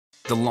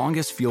The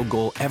longest field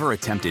goal ever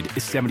attempted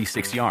is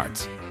 76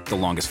 yards. The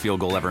longest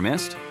field goal ever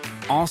missed?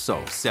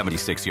 Also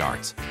 76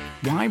 yards.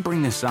 Why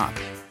bring this up?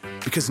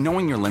 Because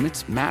knowing your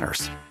limits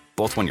matters,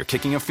 both when you're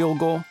kicking a field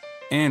goal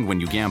and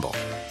when you gamble.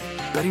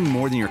 Betting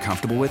more than you're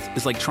comfortable with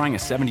is like trying a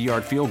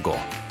 70-yard field goal.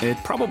 It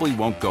probably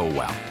won't go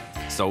well.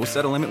 So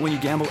set a limit when you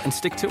gamble and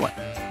stick to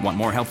it. Want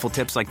more helpful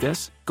tips like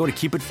this? Go to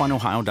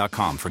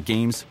keepitfunohio.com for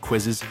games,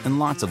 quizzes, and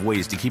lots of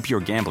ways to keep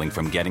your gambling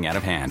from getting out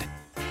of hand.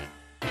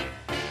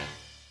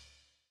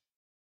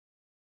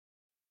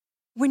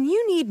 When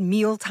you need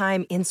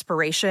mealtime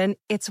inspiration,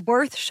 it's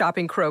worth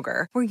shopping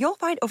Kroger, where you'll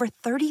find over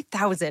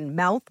 30,000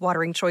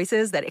 mouth-watering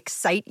choices that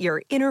excite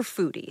your inner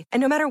foodie.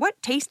 And no matter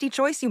what tasty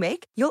choice you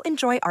make, you'll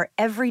enjoy our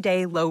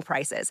everyday low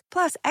prices,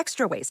 plus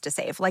extra ways to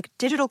save, like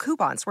digital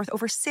coupons worth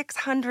over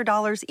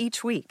 $600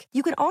 each week.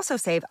 You can also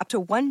save up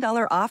to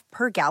 $1 off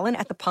per gallon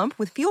at the pump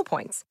with fuel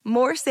points.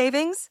 More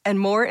savings and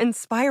more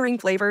inspiring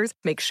flavors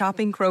make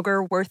shopping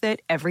Kroger worth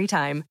it every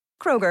time.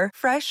 Kroger,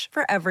 fresh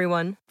for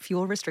everyone.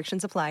 Fuel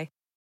restrictions apply.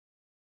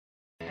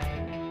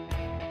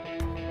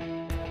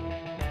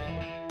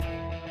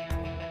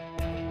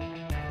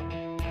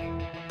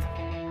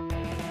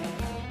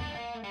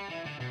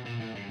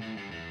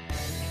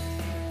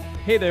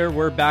 Hey there,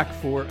 we're back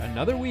for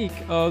another week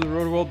of the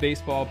Roto-World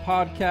Baseball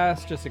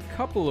Podcast. Just a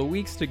couple of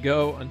weeks to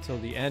go until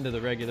the end of the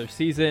regular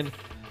season.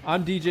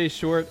 I'm DJ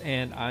Short,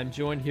 and I'm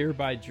joined here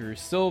by Drew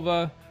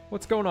Silva.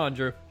 What's going on,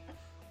 Drew?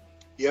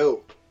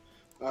 Yo,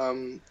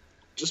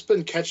 just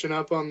been catching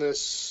up on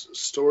this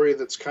story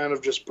that's kind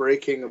of just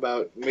breaking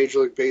about Major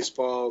League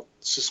Baseball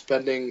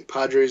suspending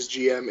Padres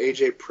GM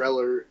AJ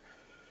Preller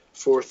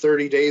for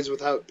 30 days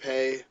without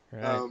pay.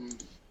 Right.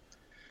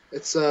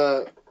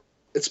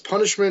 It's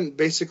punishment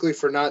basically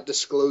for not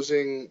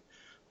disclosing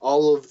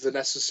all of the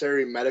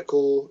necessary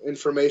medical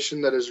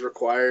information that is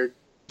required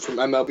from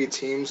MLB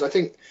teams. I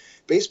think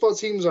baseball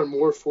teams are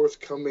more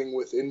forthcoming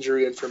with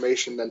injury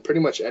information than pretty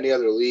much any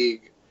other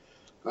league,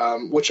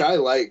 which I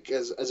like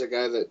as a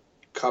guy that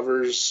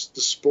covers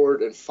the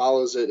sport and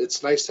follows it.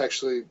 It's nice to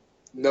actually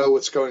know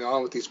what's going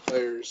on with these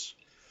players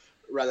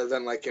rather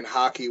than like in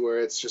hockey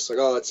where it's just like,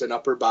 oh, it's an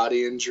upper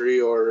body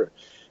injury, or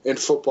in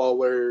football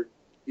where,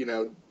 you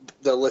know,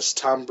 they'll list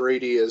Tom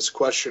Brady as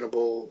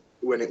questionable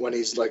when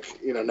he's like,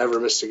 you know, never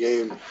missed a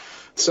game.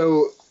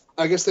 So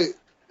I guess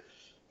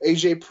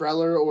AJ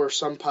Preller or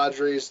some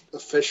Padres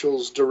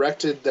officials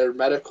directed their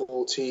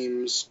medical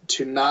teams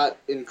to not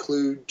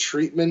include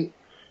treatment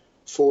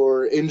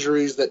for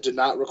injuries that did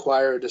not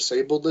require a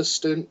disabled list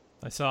stint.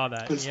 I saw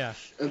that, yeah.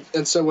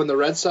 And so when the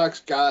Red Sox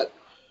got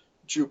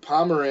Drew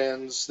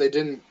Pomeranz, they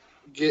didn't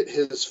get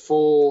his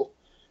full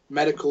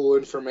medical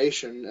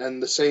information.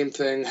 And the same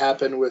thing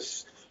happened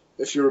with,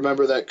 if you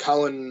remember that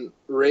Colin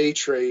Ray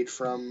trade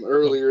from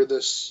earlier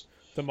the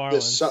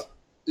Marlins.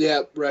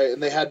 Yeah, right.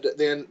 And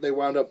they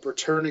wound up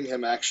returning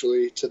him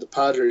actually to the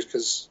Padres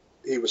because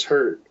he was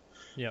hurt.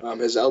 Yeah.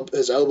 His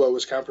elbow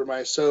was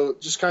compromised. So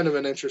just kind of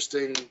an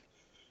interesting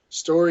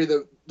story.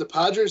 The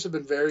Padres have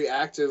been very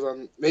active,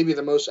 maybe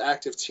the most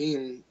active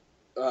team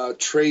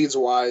trades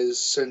wise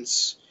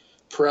since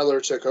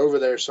Preller took over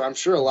there. So I'm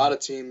sure a lot of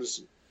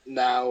teams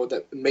now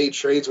that made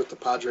trades with the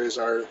Padres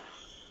are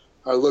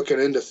looking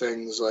into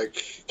things,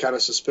 like kind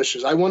of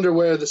suspicious. I wonder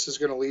where this is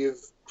going to leave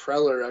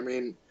Preller. I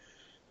mean,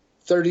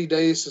 30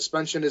 days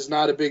suspension is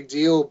not a big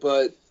deal,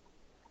 but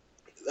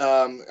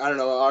I don't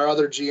know. Are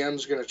other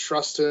GMs going to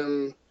trust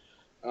him?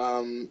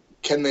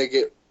 Can they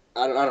get?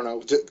 I don't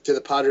know. Do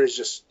the Padres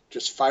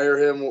just fire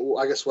him?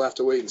 I guess we'll have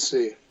to wait and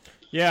see.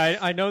 Yeah,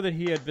 I know that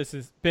he had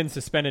been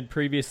suspended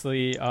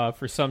previously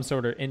for some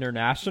sort of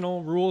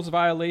international rules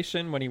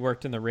violation when he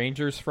worked in the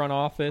Rangers front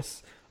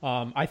office.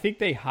 I think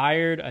they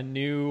hired a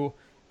new,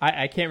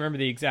 I can't remember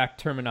the exact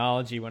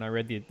terminology when I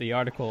read the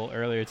article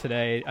earlier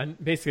today,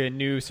 basically a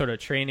new sort of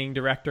training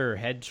director or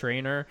head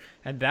trainer,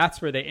 and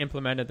that's where they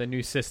implemented the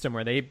new system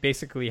where they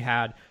basically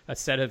had a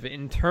set of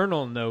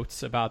internal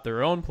notes about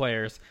their own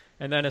players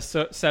and then a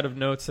set of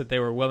notes that they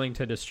were willing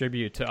to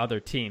distribute to other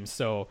teams.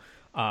 So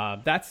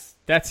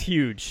that's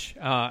huge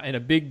and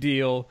a big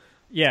deal.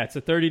 Yeah, it's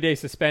a 30-day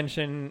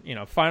suspension,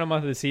 final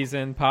month of the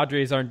season.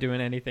 Padres aren't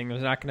doing anything.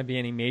 There's not going to be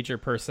any major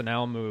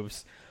personnel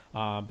moves.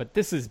 But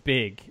this is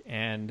big,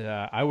 and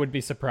I would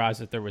be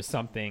surprised if there was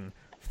something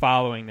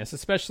following this,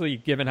 especially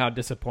given how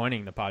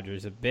disappointing the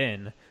Padres have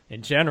been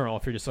in general,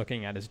 if you're just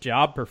looking at his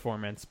job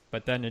performance,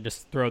 but then to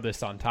just throw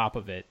this on top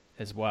of it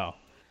as well.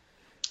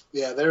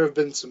 Yeah, there have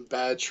been some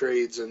bad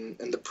trades in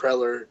the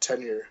Preller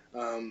tenure.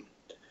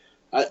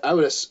 I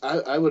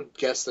would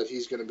guess that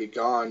he's going to be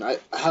gone.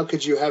 How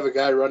could you have a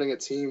guy running a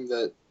team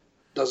that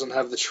doesn't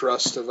have the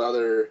trust of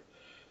other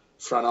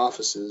front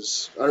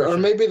offices? Or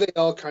maybe they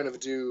all kind of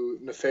do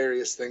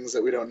nefarious things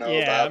that we don't know about.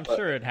 Yeah, I'm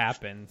sure it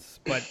happens.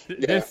 But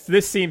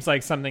this seems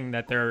like something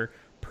that they're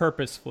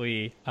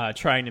purposefully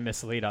trying to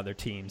mislead other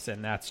teams,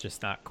 and that's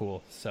just not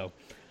cool. So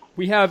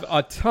We have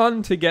a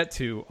ton to get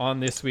to on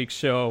this week's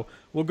show.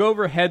 We'll go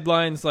over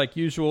headlines like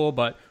usual,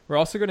 but we're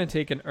also going to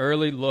take an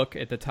early look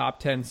at the top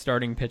 10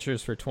 starting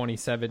pitchers for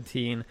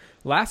 2017.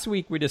 Last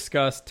week, we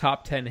discussed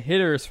top 10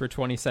 hitters for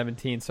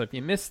 2017, so if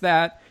you missed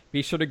that,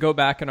 be sure to go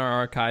back in our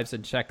archives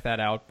and check that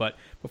out. But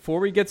before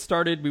we get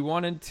started, we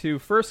wanted to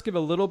first give a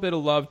little bit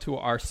of love to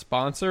our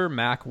sponsor,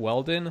 Mack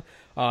Weldon.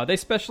 They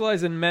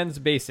specialize in men's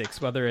basics,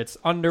 whether it's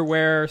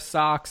underwear,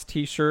 socks,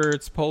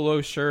 t-shirts,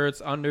 polo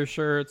shirts,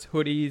 undershirts,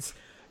 hoodies,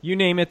 you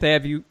name it. They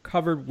have you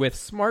covered with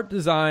smart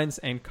designs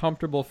and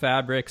comfortable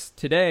fabrics.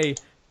 Today,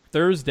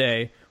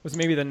 Thursday, was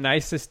maybe the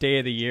nicest day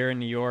of the year in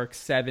New York.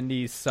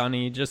 70s,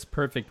 sunny, just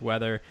perfect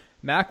weather.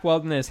 Mack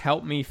Weldon has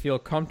helped me feel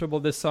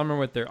comfortable this summer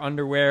with their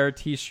underwear,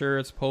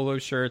 t-shirts, polo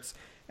shirts,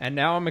 and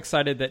now I'm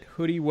excited that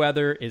hoodie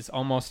weather is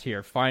almost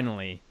here,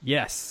 finally.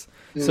 Yes.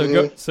 So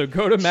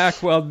go to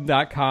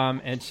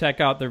MackWeldon.com and check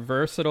out their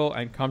versatile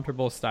and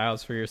comfortable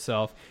styles for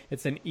yourself.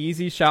 It's an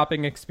easy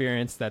shopping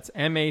experience. That's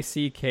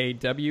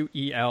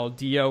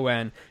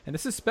MackWeldon. And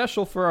this is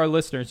special for our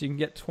listeners. You can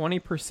get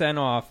 20%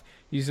 off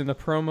using the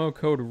promo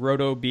code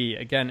ROTOB.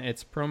 Again,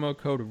 it's promo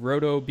code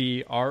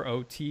ROTOB,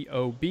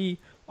 ROTOB,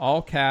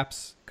 all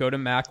caps. Go to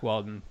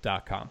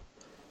MackWeldon.com.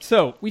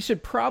 So we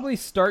should probably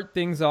start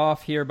things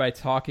off here by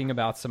talking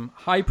about some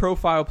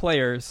high-profile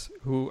players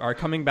who are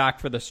coming back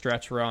for the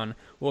stretch run.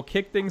 We'll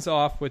kick things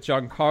off with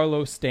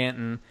Giancarlo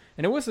Stanton.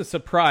 And it was a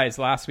surprise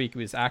last week. He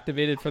was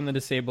activated from the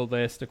disabled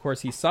list. Of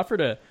course, he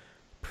suffered a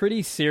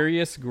pretty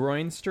serious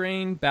groin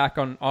strain back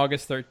on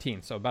August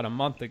 13th, so about a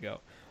month ago.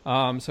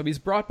 So he's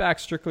brought back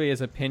strictly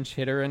as a pinch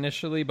hitter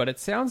initially, but it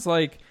sounds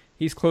like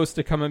he's close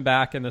to coming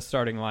back in the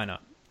starting lineup.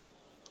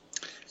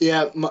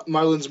 Yeah,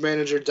 Marlins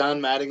manager Don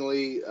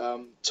Mattingly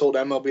told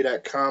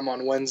MLB.com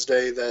on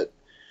Wednesday that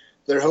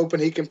they're hoping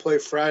he can play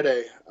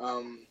Friday,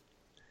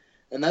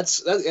 and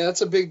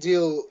that's a big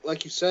deal.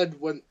 Like you said,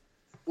 when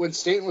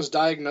Stanton was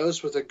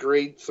diagnosed with a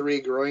grade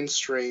 3 groin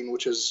strain,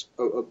 which is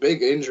a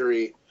big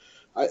injury,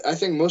 I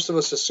think most of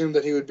us assumed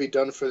that he would be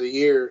done for the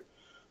year,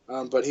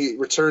 but he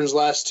returns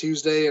last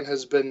Tuesday and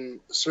has been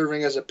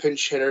serving as a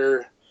pinch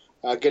hitter,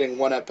 getting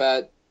one at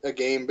bat a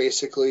game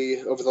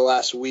basically over the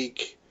last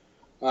week.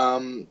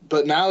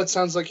 But now it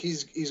sounds like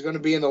he's going to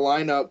be in the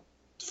lineup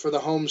for the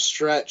home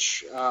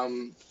stretch.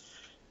 The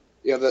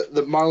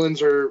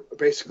Marlins are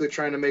basically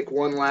trying to make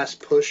one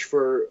last push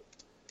for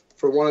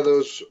one of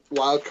those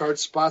wild card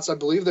spots. I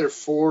believe they're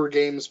 4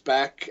 games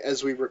back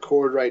as we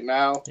record right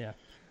now. Yeah.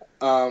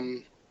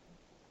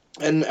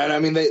 And I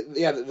mean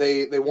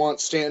they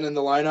want Stanton in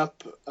the lineup.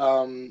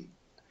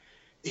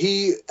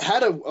 He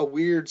had a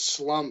weird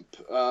slump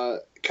kind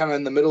of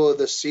in the middle of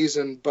the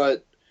season,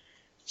 but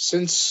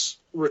since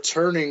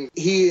returning,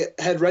 he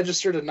had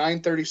registered a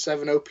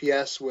 .937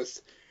 OPS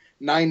with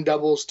 9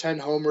 doubles, 10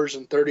 homers,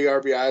 and 30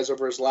 RBIs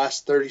over his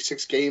last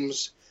 36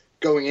 games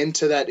going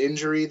into that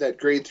injury, that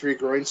grade 3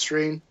 groin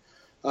strain.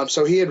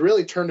 So he had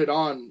really turned it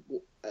on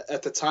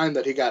at the time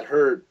that he got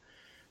hurt.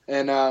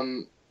 And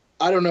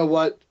I don't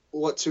know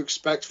what to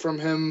expect from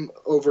him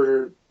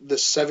over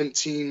this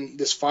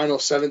final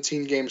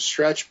 17 game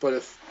stretch, but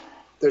if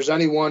there's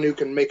anyone who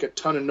can make a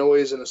ton of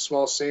noise in a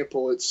small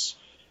sample, it's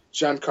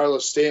Giancarlo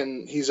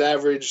Stanton. He's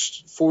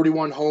averaged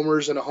 41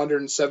 homers and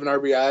 107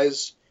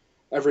 RBIs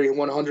every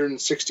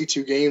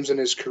 162 games in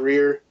his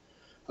career.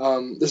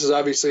 This is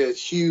obviously a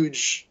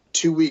huge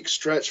 2-week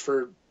stretch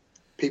for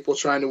people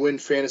trying to win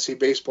fantasy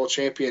baseball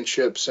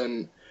championships,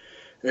 and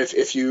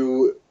if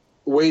you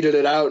waited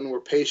it out and were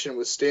patient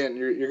with Stanton,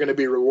 you're going to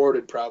be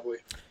rewarded probably.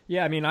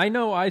 Yeah, I mean, I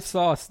know I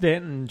saw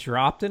Stanton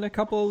dropped in a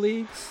couple of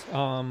leagues,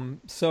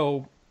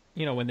 so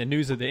when the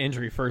news of the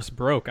injury first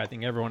broke, I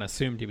think everyone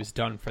assumed he was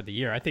done for the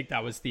year. I think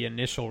that was the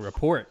initial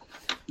report.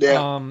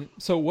 Yeah.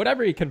 So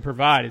whatever he can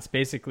provide, it's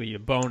basically a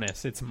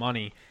bonus. It's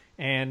money.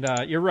 And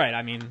you're right.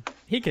 I mean,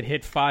 he could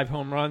hit 5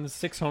 home runs,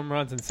 6 home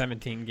runs in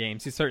 17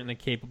 games. He's certainly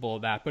capable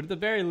of that. But at the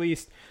very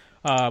least,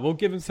 we'll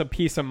give him some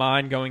peace of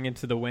mind going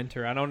into the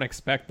winter. I don't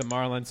expect the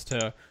Marlins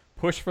to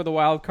push for the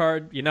wild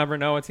card. You never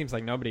know. It seems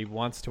like nobody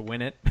wants to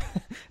win it,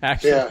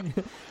 actually. Yeah.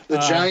 The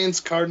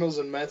Giants, Cardinals,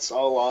 and Mets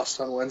all lost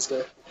on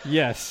Wednesday.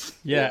 Yes.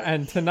 Yeah.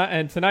 And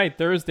tonight,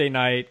 Thursday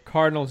night,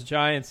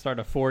 Cardinals-Giants start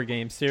a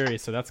 4-game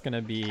series, so that's going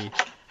to be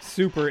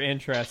super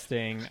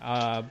interesting.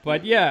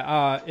 But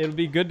it'll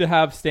be good to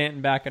have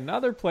Stanton back.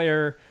 Another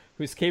player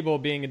who's capable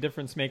of being a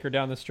difference maker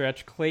down the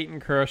stretch, Clayton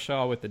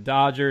Kershaw with the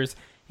Dodgers.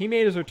 He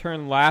made his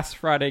return last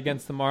Friday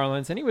against the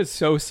Marlins, and he was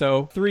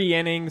so-so. 3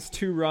 innings,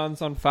 2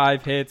 runs on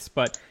 5 hits,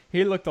 but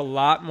he looked a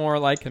lot more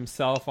like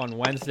himself on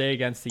Wednesday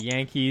against the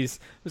Yankees.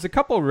 There's a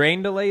couple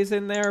rain delays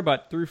in there,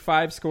 but through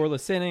 5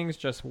 scoreless innings,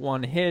 just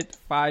 1 hit,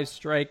 5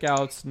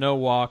 strikeouts, no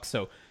walks.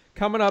 So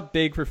coming up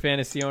big for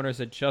fantasy owners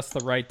at just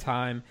the right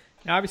time.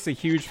 And obviously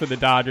huge for the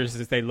Dodgers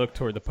as they look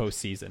toward the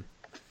postseason.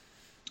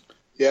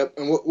 Yep,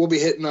 and we'll be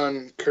hitting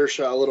on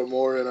Kershaw a little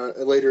more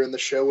later in the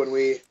show when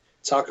we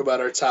talk about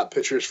our top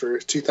pitchers for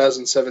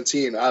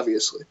 2017,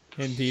 obviously.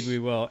 Indeed we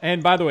will.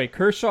 And by the way,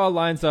 Kershaw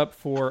lines up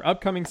for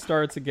upcoming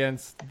starts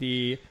against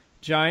the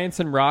Giants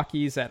and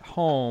Rockies at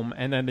home,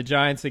 and then the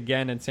Giants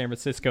again in San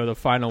Francisco the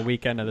final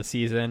weekend of the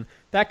season.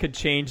 That could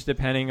change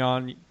depending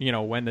on,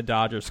 when the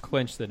Dodgers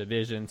clinch the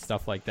division,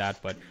 stuff like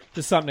that, but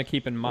just something to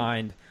keep in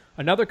mind.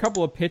 Another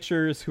couple of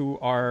pitchers who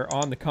are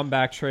on the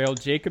comeback trail,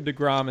 Jacob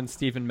deGrom and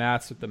Steven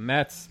Matz with the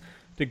Mets.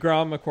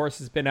 deGrom, of course,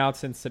 has been out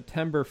since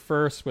September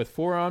 1st with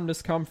forearm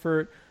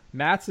discomfort.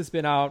 Matz has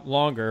been out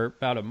longer,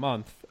 about a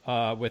month,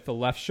 with the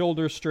left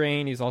shoulder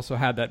strain. He's also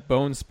had that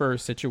bone spur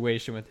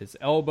situation with his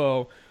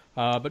elbow.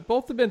 But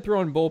both have been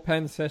throwing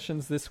bullpen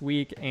sessions this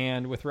week,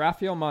 and with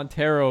Rafael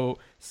Montero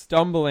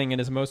stumbling in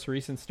his most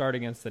recent start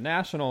against the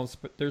Nationals,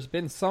 but there's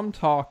been some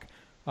talk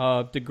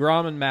of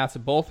deGrom and Matz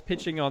both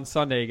pitching on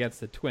Sunday against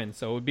the Twins.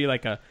 So it would be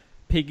like a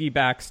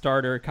piggyback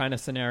starter kind of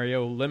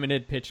scenario,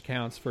 limited pitch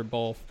counts for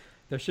both.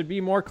 There should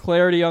be more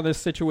clarity on this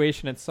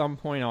situation at some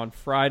point on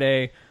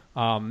Friday.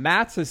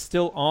 Matz is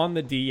still on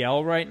the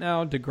DL right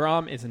now.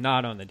 deGrom is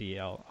not on the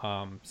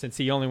DL since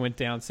he only went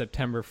down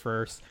September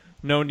 1st.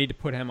 No need to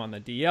put him on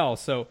the DL.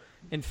 So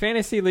in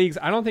fantasy leagues,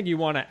 I don't think you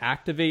want to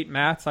activate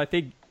Matz. I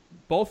think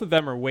both of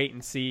them are wait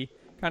and see,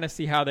 kind of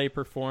see how they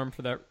perform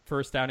for their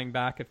first outing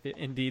back if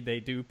indeed they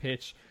do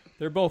pitch.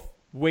 They're both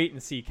wait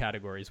and see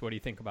categories. What do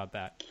you think about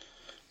that?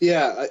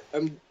 Yeah,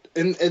 I'm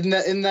in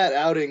that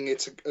outing,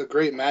 it's a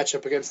great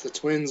matchup against the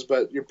Twins,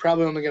 but you're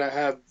probably only going to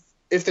have,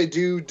 if they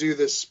do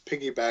this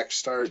piggyback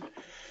start,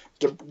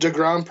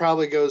 deGrom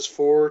probably goes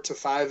 4 to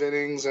 5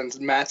 innings, and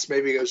Matz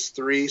maybe goes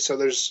 3. So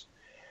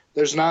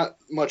there's not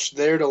much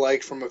there to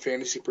like from a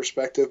fantasy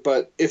perspective.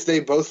 But if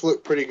they both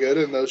look pretty good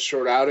in those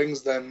short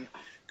outings, then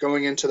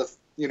going into the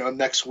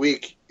next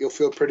week, you'll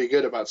feel pretty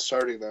good about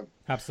starting them.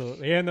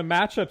 Absolutely, and the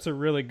matchups are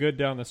really good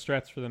down the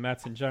stretch for the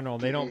Mets in general.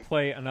 They don't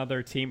play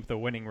another team with a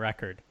winning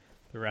record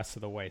the rest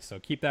of the way, so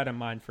keep that in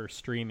mind for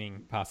streaming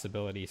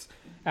possibilities.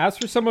 As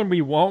for someone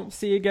we won't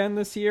see again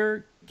this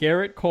year,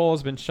 Garrett Cole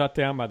has been shut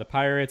down by the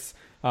Pirates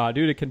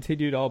due to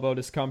continued elbow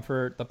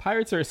discomfort. The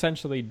Pirates are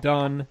essentially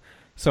done,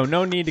 so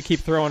no need to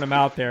keep throwing him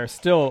out there.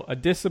 Still a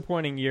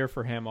disappointing year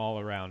for him all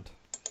around.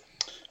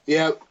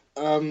 Yeah,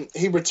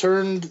 he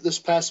returned this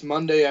past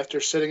Monday after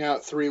sitting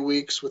out 3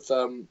 weeks with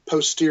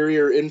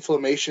posterior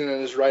inflammation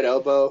in his right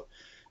elbow,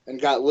 and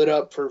got lit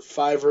up for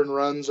 5 earned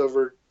runs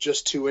over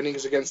just 2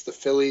 innings against the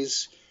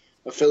Phillies,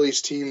 a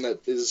Phillies team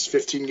that is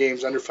 15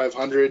 games under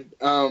 500.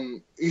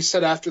 He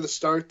said after the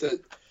start that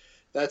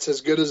that's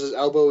as good as his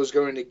elbow is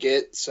going to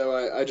get. So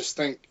I just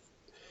think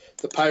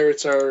the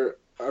Pirates are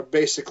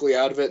basically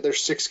out of it. They're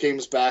 6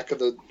 games back of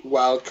the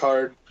wild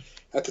card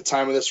at the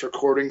time of this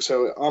recording,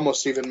 so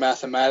almost even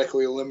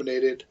mathematically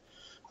eliminated.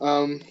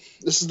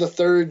 This is the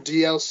 3rd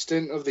DL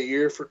stint of the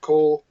year for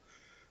Cole.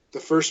 The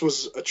first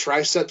was a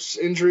triceps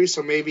injury,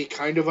 so maybe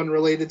kind of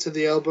unrelated to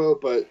the elbow,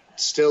 but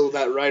still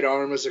that right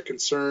arm is a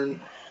concern.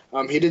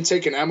 He did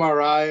take an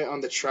MRI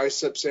on the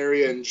triceps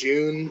area in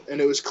June, and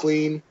it was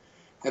clean.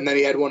 And then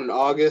he had one in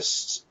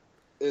August,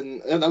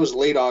 and that was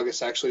late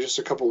August, actually, just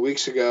a couple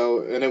weeks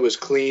ago, and it was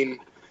clean.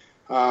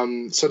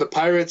 So the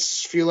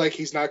Pirates feel like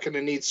he's not going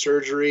to need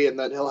surgery and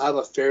that he'll have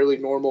a fairly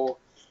normal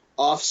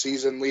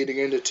offseason leading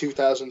into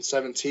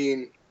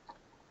 2017.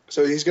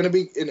 So he's going to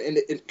be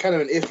in kind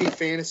of an iffy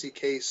fantasy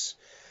case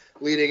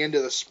leading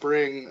into the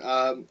spring.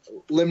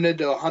 Limited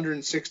to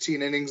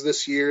 116 innings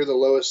this year, the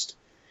lowest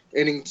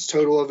innings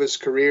total of his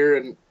career,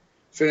 and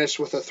finished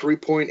with a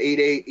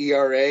 3.88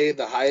 ERA,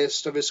 the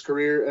highest of his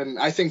career. And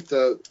I think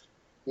the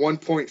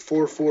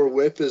 1.44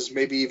 whip is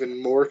maybe even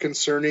more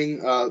concerning.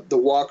 The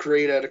walk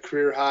rate at a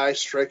career high,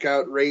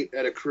 strikeout rate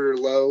at a career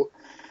low.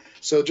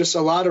 So just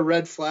a lot of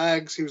red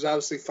flags. He was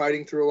obviously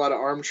fighting through a lot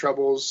of arm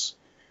troubles.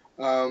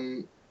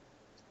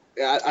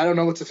 I don't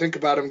know what to think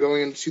about him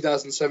going into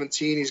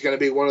 2017. He's going to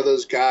be one of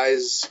those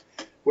guys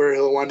where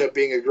he'll wind up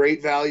being a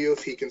great value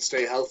if he can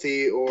stay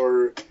healthy,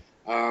 or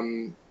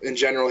in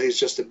general, he's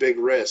just a big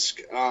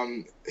risk.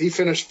 He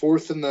finished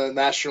 4th in the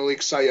National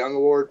League Cy Young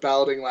Award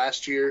balloting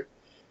last year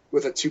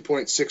with a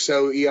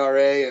 2.60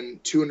 ERA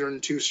and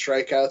 202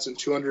 strikeouts in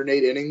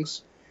 208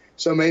 innings.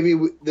 So maybe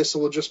this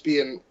will just be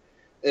an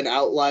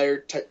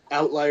outlier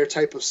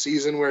type of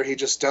season where he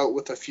just dealt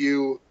with a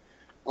few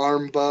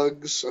arm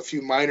bugs, a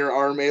few minor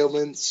arm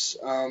ailments,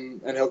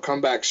 and he'll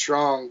come back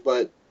strong.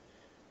 But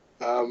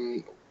I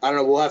don't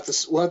know. We'll have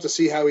to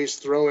see how he's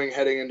throwing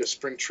heading into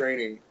spring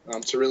training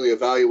to really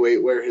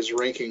evaluate where his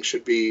ranking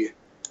should be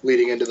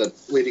leading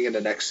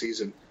into next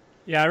season.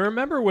 Yeah, I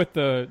remember with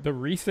the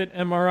recent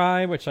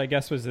MRI, which I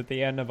guess was at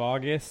the end of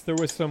August, there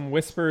was some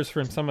whispers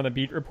from some of the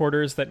beat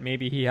reporters that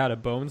maybe he had a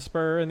bone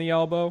spur in the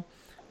elbow.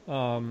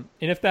 And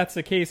if that's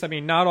the case, I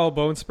mean, not all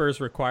bone spurs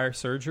require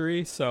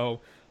surgery,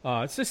 so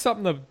it's just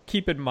something to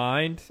keep in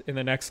mind in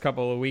the next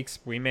couple of weeks.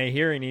 We may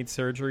hear he needs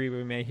surgery,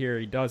 we may hear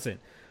he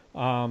doesn't.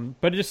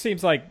 But it just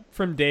seems like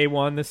from day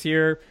one this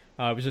year,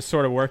 it was just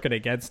sort of working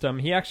against him.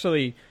 He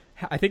actually,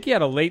 I think he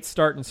had a late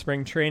start in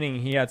spring training.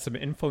 He had some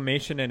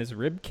inflammation in his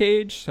rib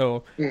cage,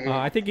 so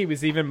I think he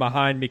was even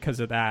behind because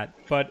of that.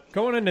 But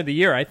going into the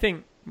year, I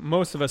think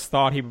most of us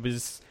thought he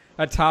was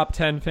a top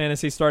 10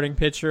 fantasy starting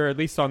pitcher, at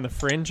least on the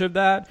fringe of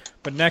that.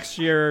 But next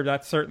year,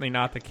 that's certainly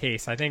not the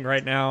case. I think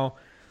right now,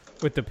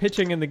 with the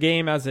pitching in the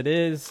game as it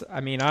is,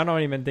 I mean, I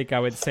don't even think I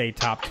would say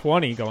top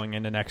 20 going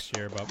into next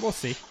year, but we'll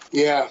see.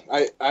 Yeah,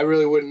 I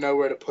really wouldn't know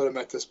where to put him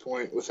at this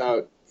point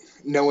without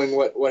knowing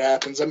what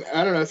happens. I mean,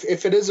 I don't know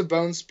if it is a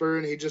bone spur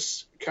and he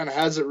just kind of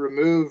has it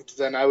removed,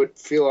 then I would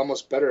feel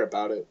almost better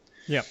about it.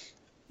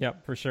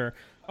 Yep, for sure.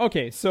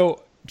 Okay,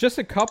 so just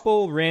a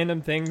couple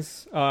random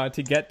things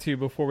to get to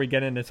before we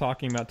get into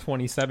talking about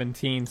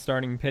 2017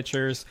 starting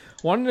pitchers.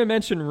 Wanted to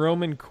mention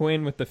Roman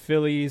Quinn with the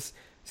Phillies.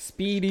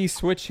 Speedy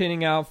switch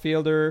hitting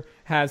outfielder,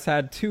 has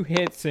had 2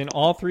 hits in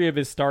all 3 of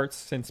his starts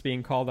since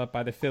being called up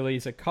by the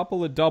Phillies. A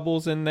couple of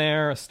doubles in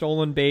there, a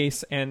stolen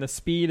base, and the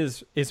speed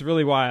is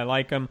really why I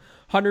like him.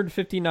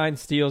 159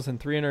 steals in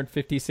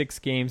 356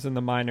 games in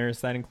the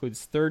minors. That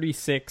includes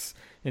 36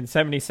 in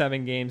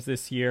 77 games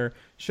this year.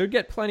 Should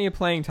get plenty of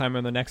playing time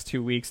in the next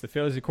 2 weeks. The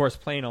Phillies, of course,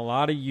 playing a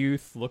lot of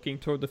youth, looking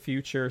toward the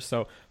future,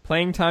 so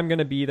playing time going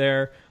to be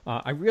there.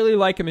 I really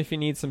like him if you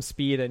need some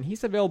speed, and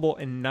he's available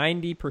in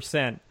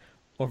 90%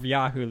 of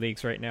Yahoo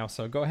leagues right now,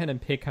 so go ahead and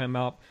pick him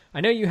up.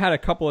 I know you had a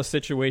couple of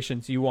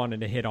situations you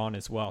wanted to hit on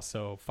as well,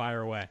 so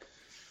fire away.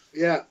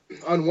 Yeah,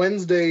 on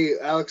Wednesday,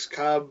 Alex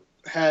Cobb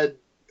had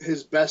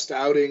his best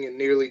outing in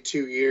nearly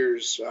 2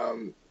 years,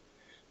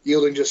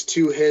 yielding just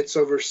 2 hits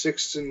over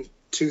 6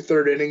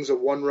 2/3 innings of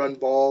 1-run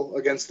ball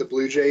against the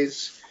Blue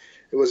Jays.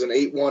 It was an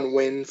 8-1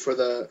 win for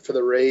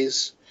the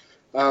Rays.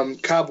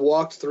 Cobb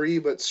walked 3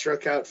 but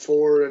struck out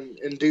 4 and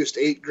induced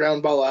 8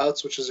 ground ball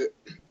outs, which is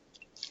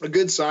a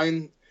good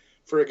sign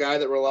for a guy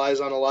that relies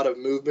on a lot of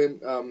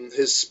movement.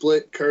 His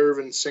split, curve,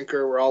 and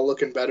sinker were all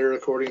looking better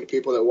according to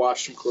people that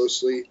watched him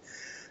closely.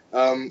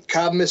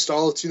 Cobb missed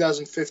all of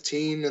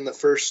 2015 and the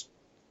first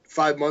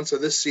 5 months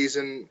of this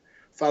season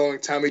following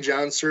Tommy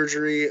John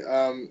surgery.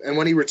 And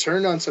when he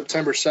returned on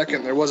September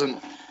 2nd, there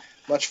wasn't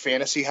much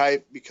fantasy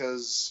hype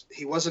because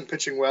he wasn't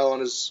pitching well on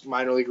his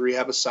minor league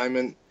rehab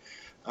assignment.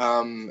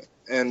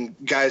 And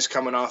guys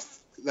coming off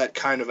that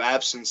kind of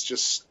absence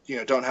just,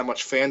 don't have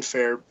much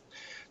fanfare.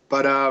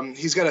 But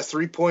he's got a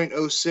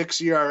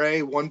 3.06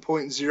 ERA,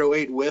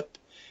 1.08 WHIP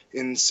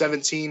in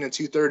 17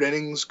 2/3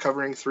 innings,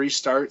 covering 3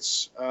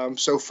 starts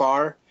so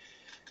far.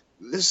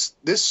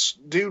 This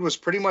dude was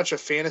pretty much a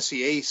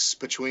fantasy ace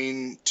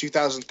between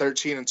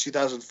 2013 and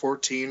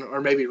 2014,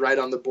 or maybe right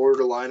on the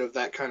borderline of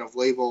that kind of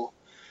label,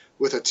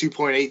 with a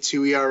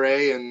 2.82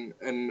 ERA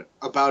and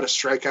about a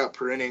strikeout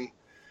per inning.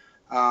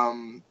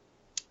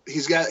 He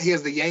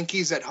has the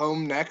Yankees at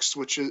home next,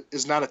 which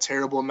is not a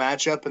terrible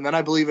matchup, and then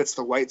I believe it's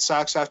the White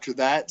Sox after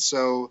that.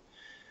 So,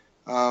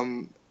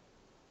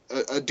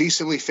 a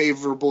decently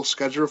favorable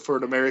schedule for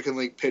an American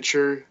League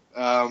pitcher.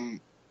 I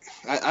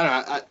don't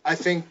know. I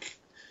think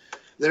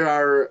there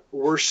are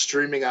worse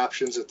streaming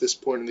options at this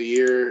point in the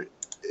year.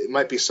 It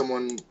might be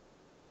someone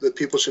that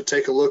people should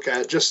take a look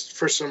at. Just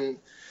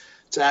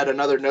to add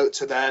another note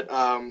to that,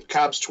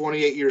 Cobb's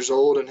 28 years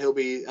old, and he'll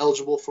be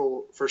eligible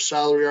for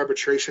salary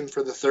arbitration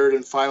for the 3rd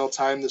and final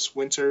time this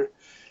winter.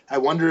 I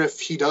wonder if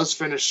he does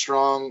finish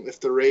strong, if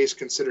the Rays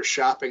consider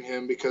shopping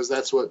him, because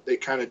that's what they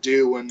kind of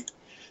do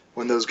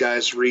when those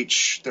guys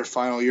reach their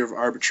final year of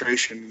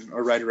arbitration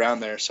or right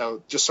around there.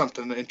 So just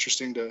something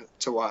interesting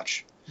to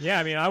watch. Yeah,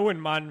 I mean, I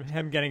wouldn't mind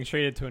him getting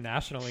traded to a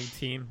National League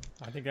team.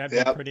 I think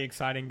that'd be pretty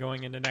exciting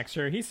going into next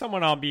year. He's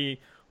someone I'll be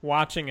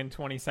watching in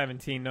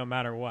 2017 no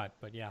matter what,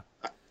 but yeah.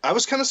 I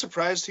was kind of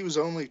surprised he was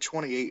only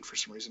 28 for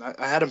some reason.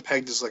 I had him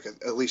pegged as like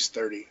at least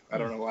 30. I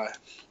don't know why.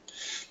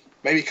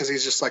 Maybe because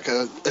he's just like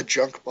a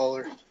junk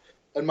baller.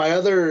 And my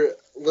other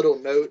little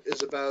note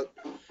is about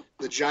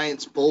the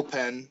Giants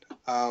bullpen,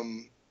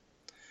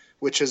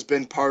 which has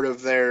been part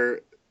of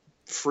their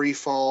free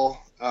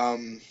fall.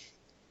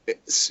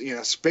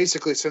 It's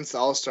basically since the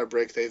All-Star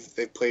break,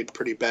 they've played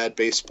pretty bad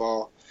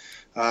baseball.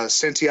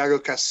 Santiago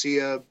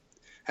Casilla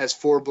has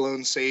 4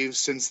 blown saves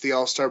since the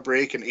All-Star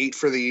break and 8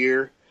 for the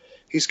year.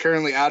 He's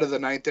currently out of the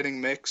 9th inning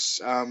mix.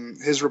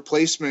 His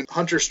replacement,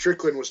 Hunter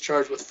Strickland, was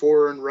charged with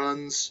 4 earned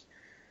runs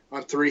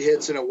on 3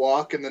 hits and a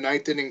walk in the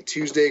 9th inning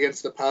Tuesday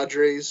against the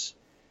Padres.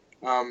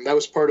 That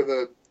was part of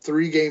a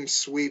 3-game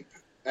sweep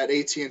at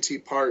AT&T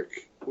Park,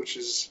 which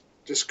is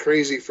just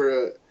crazy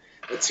for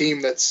a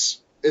team that's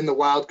in the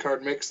wild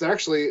card mix. They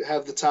actually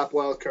have the top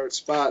wild card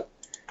spot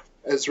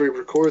as we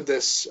record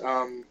this.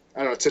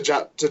 I don't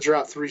know, to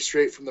drop 3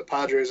 straight from the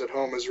Padres at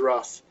home is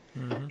rough.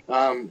 Mm-hmm.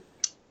 And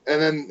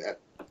then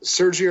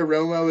Sergio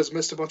Romo has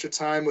missed a bunch of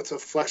time with a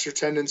flexor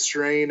tendon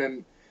strain,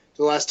 and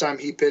the last time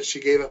he pitched, he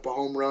gave up a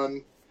home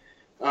run.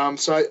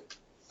 So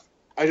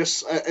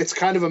it's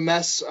kind of a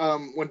mess.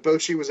 When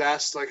Bochy was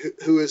asked like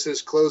who is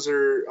his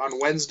closer on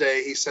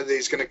Wednesday, he said that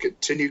he's going to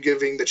continue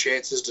giving the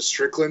chances to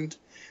Strickland,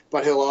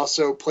 but he'll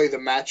also play the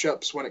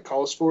matchups when it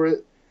calls for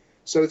it.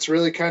 So it's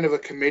really kind of a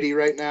committee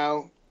right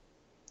now.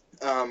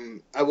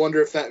 I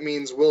wonder if that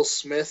means Will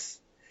Smith,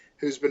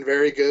 who's been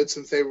very good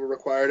since they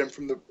acquired him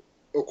from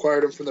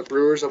the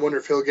Brewers. I wonder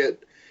if he'll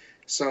get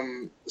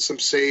some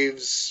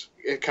saves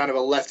in kind of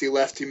a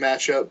lefty-lefty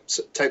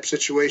matchup type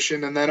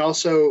situation. And then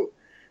also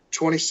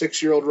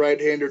 26-year-old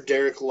right-hander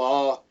Derek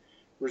Law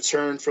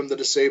returned from the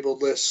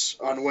disabled list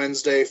on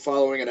Wednesday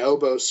following an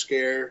elbow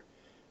scare.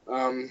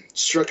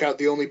 Struck out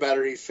the only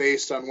batter he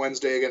faced on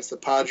Wednesday against the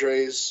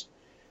Padres.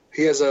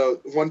 He has a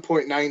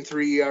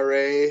 1.93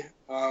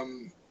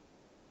 ERA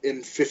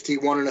in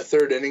 51 and a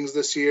third innings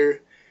this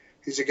year.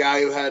 He's a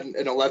guy who had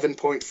an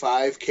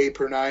 11.5 K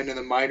per nine in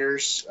the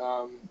minors,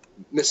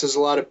 misses a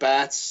lot of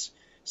bats.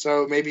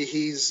 So maybe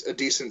he's a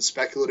decent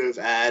speculative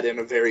ad in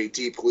a very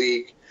deep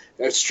league.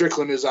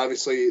 Strickland is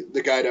obviously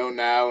the guy to own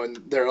now, and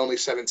there are only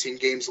 17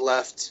 games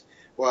left.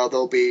 Well,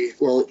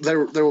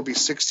 there will be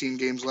 16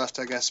 games left,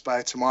 I guess,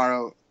 by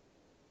tomorrow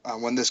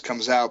when this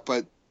comes out.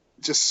 But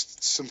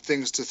just some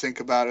things to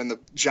think about in the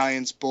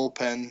Giants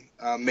bullpen.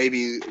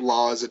 Maybe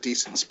Law is a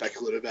decent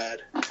speculative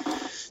ad.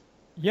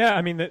 Yeah,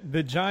 I mean,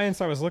 the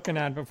Giants I was looking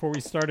at before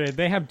we started,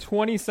 they have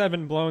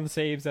 27 blown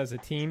saves as a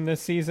team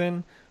this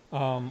season.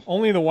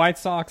 Only the White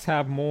Sox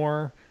have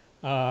more.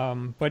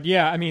 But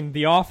yeah, I mean,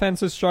 the offense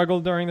has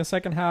struggled during the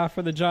second half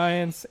for the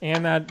Giants,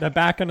 and that the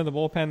back end of the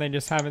bullpen, they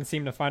just haven't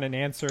seemed to find an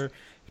answer.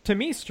 To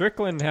me,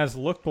 Strickland has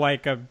looked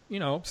like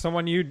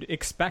someone you'd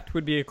expect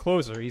would be a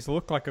closer. He's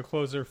looked like a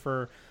closer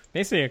for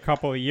basically a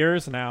couple of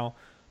years now.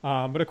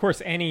 But of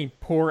course, any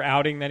poor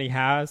outing that he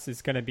has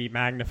is going to be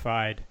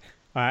magnified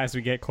as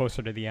we get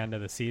closer to the end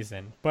of the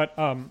season. But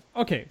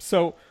okay,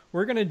 so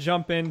we're going to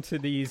jump into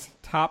these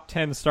top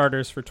 10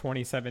 starters for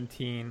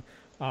 2017.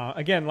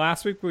 Again,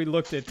 last week we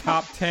looked at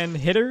top 10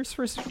 hitters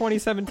for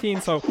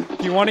 2017. So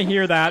if you want to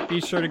hear that, be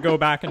sure to go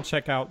back and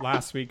check out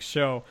last week's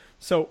show.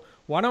 So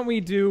why don't we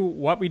do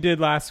what we did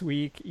last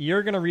week?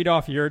 You're going to read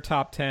off your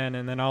top 10,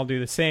 and then I'll do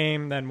the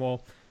same. Then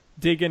we'll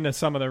dig into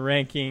some of the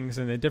rankings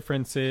and the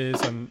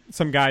differences and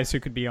some guys who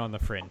could be on the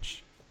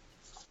fringe.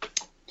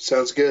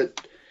 Sounds good.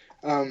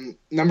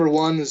 Number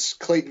 1 is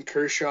Clayton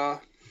Kershaw.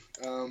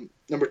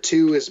 Number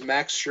 2 is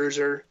Max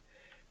Scherzer.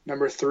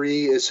 Number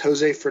 3 is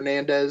Jose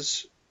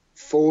Fernandez.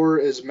 4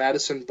 is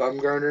Madison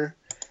Bumgarner.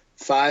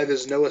 5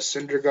 is Noah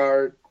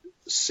Syndergaard.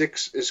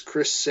 6 is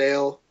Chris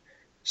Sale.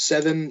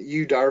 7,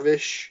 Yu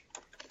Darvish.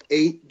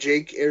 8,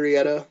 Jake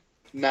Arrieta.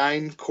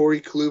 9,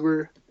 Corey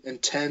Kluber.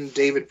 And 10,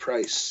 David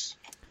Price.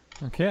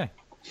 Okay.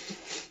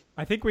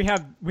 I think we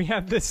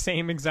have the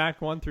same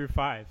exact 1 through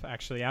 5,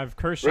 actually. I have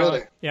Kershaw.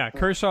 Really? Yeah,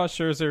 Kershaw,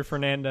 Scherzer,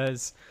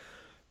 Fernandez,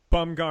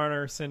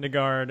 Bumgarner,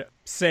 Syndergaard,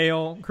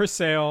 Sale, Chris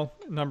Sale,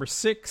 number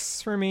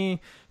 6 for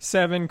me,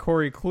 7,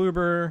 Corey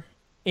Kluber,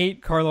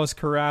 8, Carlos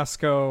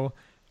Carrasco,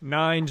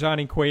 9,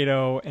 Johnny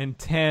Cueto, and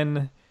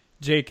 10,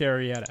 Jake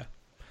Arrieta.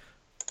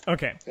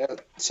 Okay. Yeah,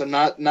 so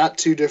not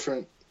too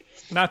different.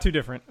 Not too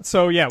different.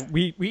 So, yeah,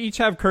 we each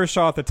have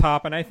Kershaw at the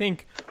top, and I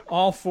think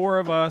all 4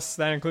 of us,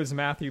 that includes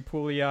Matthew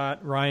Pouliot,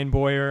 Ryan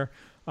Boyer,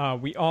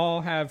 we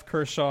all have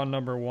Kershaw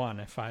number 1,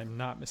 if I'm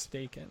not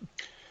mistaken.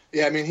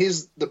 Yeah, I mean,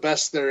 he's the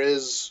best there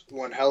is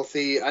when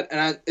healthy.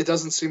 It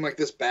doesn't seem like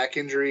this back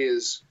injury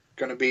is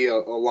going to be a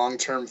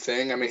long-term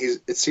thing. I mean,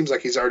 it seems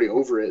like he's already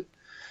over it.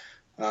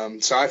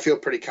 So I feel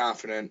pretty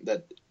confident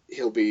that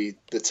he'll be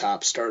the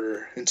top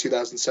starter in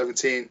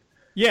 2017.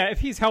 Yeah, if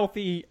he's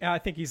healthy, I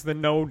think he's the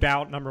no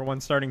doubt number 1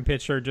 starting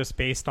pitcher just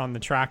based on the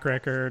track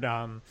record.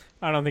 I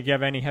don't think you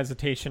have any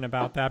hesitation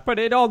about that. But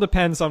it all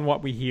depends on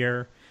what we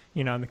hear,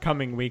 in the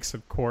coming weeks,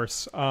 of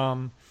course.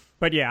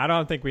 But yeah, I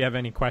don't think we have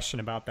any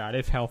question about that.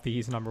 If healthy,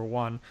 he's number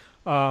 1.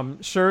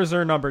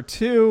 Scherzer, number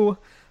 2.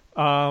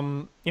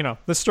 The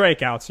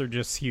strikeouts are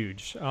just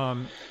huge.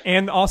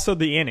 And also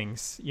the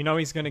innings.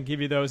 He's going to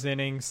give you those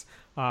innings.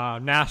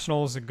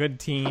 Nationals, a good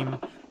team.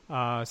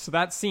 So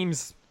that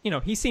seems,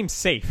 he seems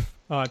safe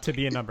to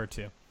be a number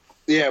 2.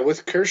 Yeah,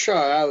 with Kershaw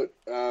out,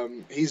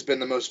 he's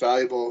been the most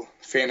valuable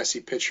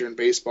fantasy pitcher in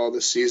baseball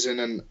this season,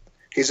 and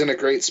he's in a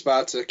great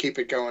spot to keep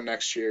it going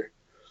next year.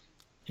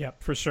 Yeah,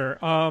 for sure.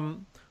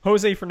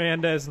 Jose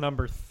Fernandez,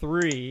 number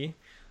 3,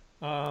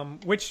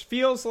 which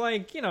feels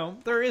like,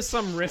 there is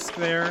some risk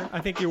there. I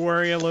think you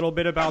worry a little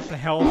bit about the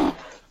health.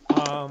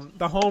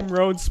 The home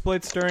road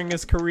splits during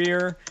his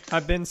career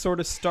have been sort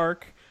of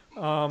stark.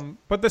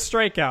 But the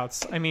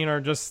strikeouts,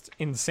 are just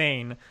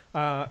insane.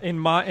 In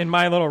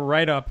my little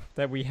write-up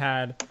that we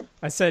had,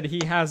 I said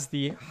he has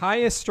the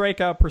highest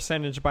strikeout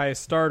percentage by a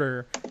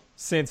starter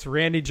since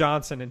Randy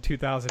Johnson in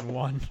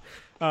 2001.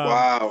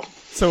 Wow.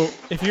 So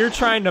if you're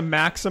trying to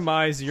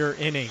maximize your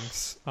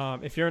innings,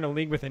 if you're in a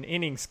league with an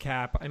innings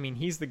cap,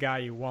 he's the guy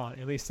you want,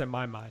 at least in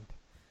my mind.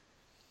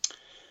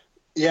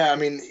 Yeah,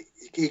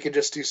 he could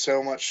just do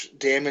so much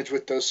damage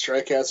with those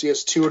strikeouts. He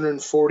has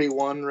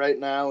 241 right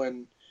now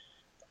and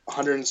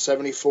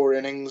 174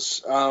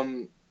 innings.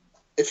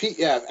 If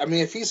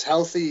he's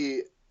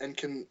healthy and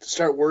can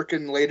start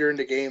working later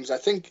into games, I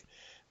think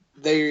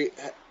they,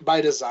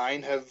 by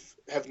design, have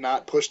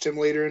not pushed him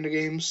later into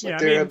games.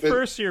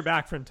 First year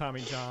back from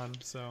Tommy John,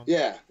 so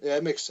yeah,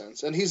 it makes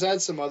sense. And he's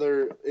had some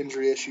other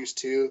injury issues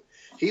too.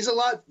 He's a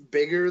lot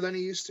bigger than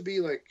he used to be.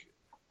 Like,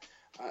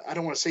 I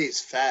don't want to say he's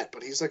fat,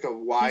 but he's like a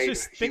wide he's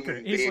just thicker.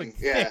 human he's being. Like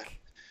thick.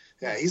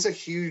 Yeah, he's a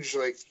huge,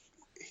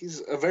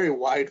 he's a very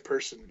wide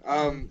person.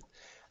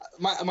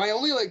 My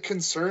only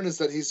concern is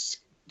that he's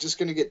just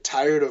going to get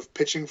tired of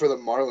pitching for the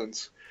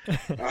Marlins.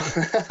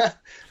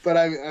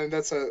 But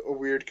that's a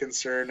weird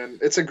concern,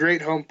 and it's a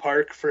great home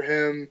park for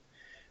him.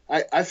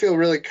 I feel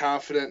really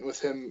confident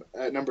with him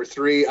at number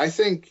 3. I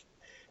think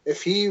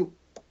if he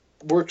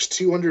works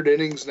 200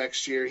 innings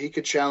next year, he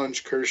could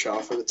challenge Kershaw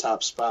for the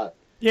top spot.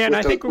 Yeah, and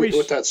I think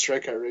with that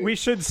strikeout rate. We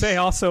should say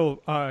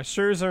also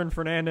Scherzer and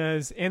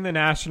Fernandez in the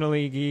National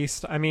League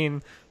East. I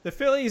mean, the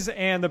Phillies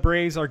and the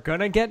Braves are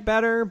going to get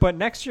better, but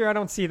next year I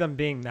don't see them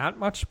being that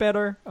much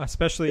better,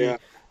 especially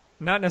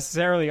not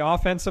necessarily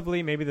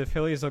offensively. Maybe the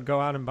Phillies will go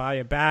out and buy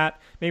a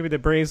bat. Maybe the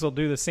Braves will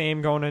do the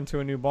same going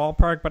into a new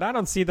ballpark, but I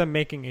don't see them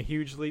making a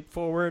huge leap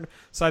forward,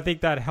 so I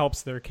think that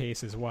helps their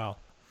case as well.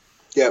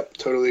 Yep,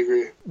 totally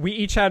agree. We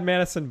each had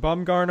Madison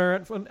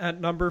Bumgarner at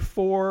number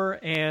 4,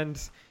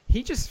 and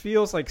he just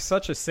feels like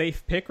such a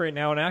safe pick right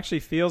now, and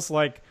actually feels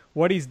like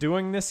what he's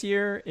doing this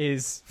year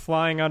is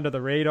flying under the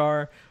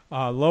radar.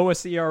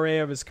 Lowest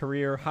ERA of his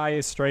career,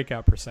 highest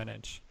strikeout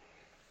percentage.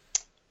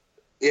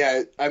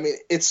 Yeah, I mean,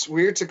 it's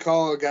weird to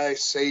call a guy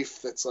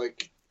safe that's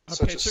like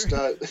such a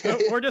stud.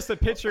 Or just a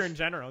pitcher in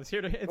general.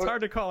 It's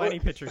hard to call any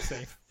pitcher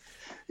safe.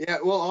 Yeah,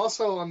 well,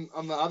 also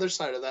on the other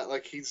side of that,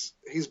 like he's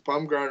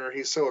Bumgarner.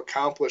 He's so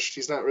accomplished.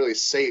 He's not really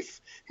safe.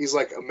 He's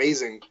like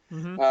amazing.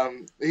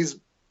 Mm-hmm. He's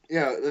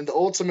the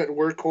ultimate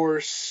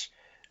workhorse,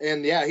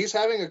 and he's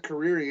having a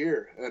career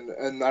year,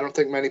 and I don't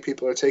think many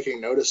people are taking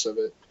notice of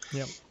it.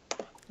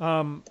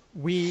 Yep.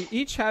 We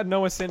each had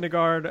Noah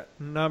Syndergaard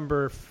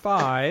number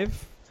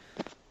 5,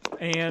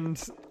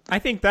 and I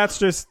think that's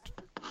just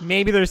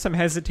maybe there's some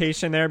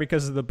hesitation there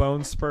because of the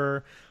bone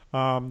spur.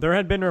 There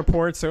had been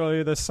reports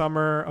earlier this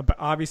summer,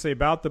 obviously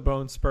about the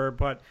bone spur,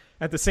 but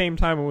at the same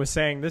time it was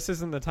saying this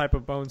isn't the type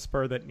of bone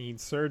spur that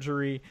needs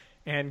surgery.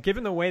 And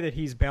given the way that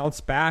he's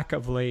bounced back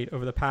of late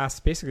over the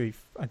past, basically,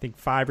 I think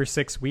 5 or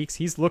 6 weeks,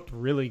 he's looked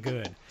really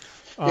good.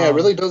 Yeah, it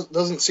really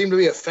doesn't seem to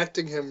be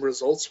affecting him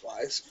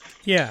results-wise.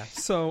 Yeah,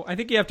 so I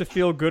think you have to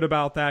feel good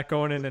about that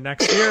going into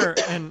next year.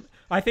 And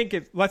I think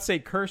if, let's say,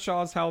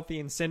 Kershaw's healthy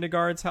and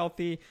Syndergaard's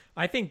healthy,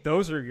 I think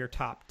those are your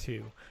top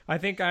 2. I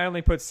think I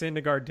only put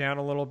Syndergaard down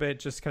a little bit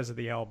just because of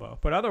the elbow.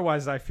 But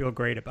otherwise, I feel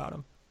great about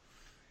him.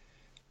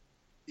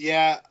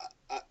 Yeah,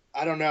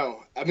 I don't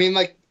know. I mean,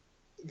 like,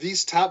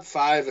 these top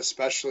 5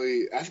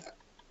 especially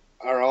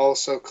are all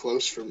so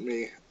close for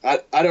me. I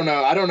don't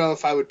know. I don't know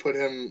if I would put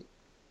him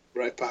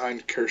right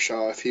behind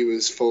Kershaw if he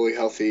was fully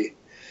healthy.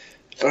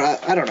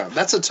 But I don't know.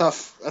 That's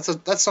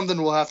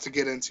something we'll have to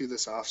get into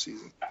this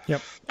offseason.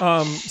 Yep.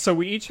 So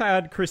we each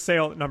had Chris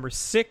Sale at number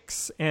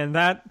 6, and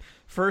that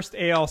first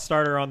AL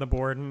starter on the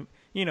board. And,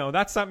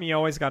 that's something you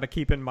always got to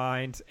keep in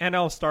mind.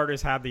 NL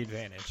starters have the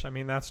advantage. I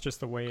mean, that's just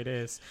the way it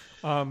is.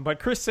 But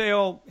Chris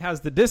Sale has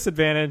the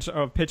disadvantage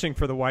of pitching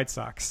for the White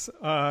Sox.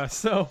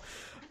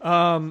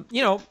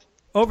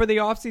 Over the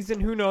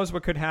offseason, who knows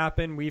what could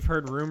happen? We've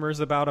heard rumors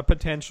about a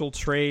potential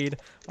trade.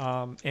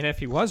 And if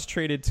he was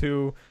traded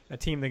to a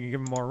team that could give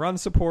him more run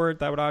support,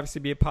 that would obviously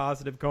be a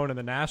positive. Going to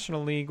the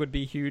National League would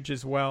be huge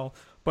as well.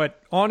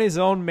 But on his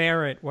own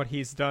merit, what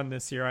he's done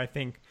this year, I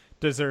think,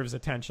 deserves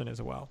attention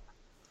as well.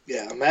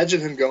 Yeah,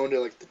 imagine him going to,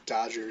 like, the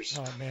Dodgers.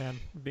 Oh, man,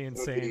 it'd be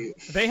insane.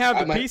 They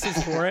have the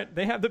pieces for it.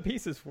 They have the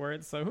pieces for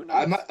it, so who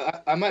knows?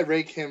 I might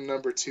rank him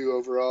number 2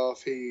 overall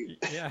if he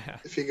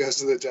goes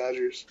to the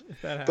Dodgers.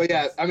 But,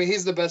 yeah, I mean,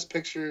 he's the best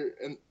pitcher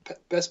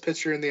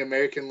in the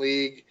American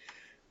League.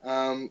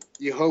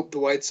 You hope the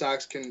White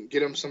Sox can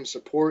get him some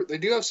support. They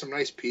do have some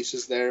nice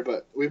pieces there,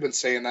 but we've been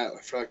saying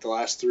that for, like, the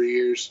last 3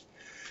 years.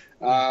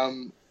 I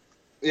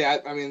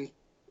mean,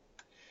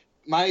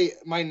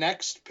 my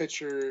next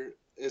pitcher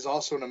is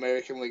also an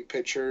American League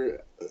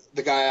pitcher.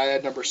 The guy I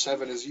had number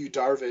 7 is Yu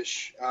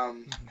Darvish,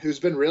 who's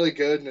been really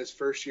good in his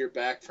first year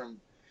back from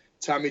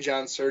Tommy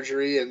John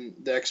surgery, and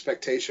the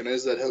expectation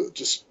is that he'll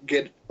just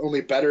get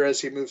only better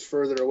as he moves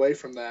further away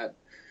from that.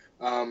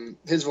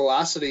 His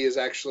velocity is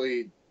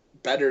actually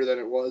better than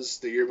it was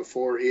the year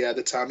before he had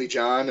the Tommy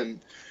John,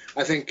 and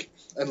I think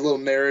a little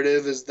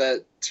narrative is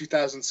that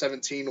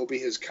 2017 will be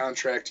his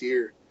contract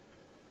year.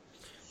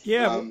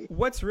 Yeah,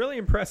 what's really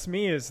impressed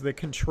me is the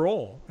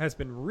control has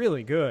been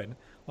really good,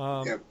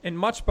 and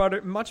much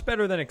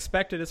better than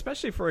expected,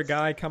 especially for a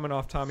guy coming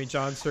off Tommy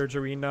John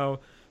surgery.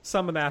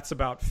 Some of that's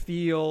about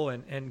feel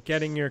and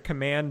getting your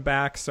command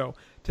back. So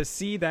to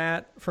see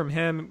that from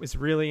him was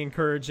really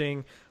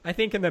encouraging. I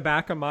think in the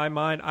back of my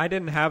mind, I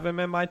didn't have him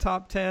in my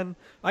top 10.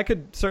 I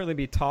could certainly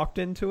be talked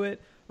into it.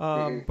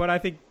 But I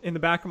think in the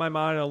back of my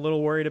mind, I'm a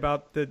little worried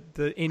about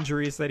the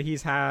injuries that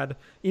he's had,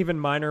 even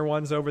minor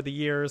ones over the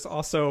years.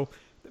 Also,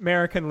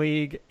 American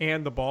League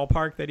and the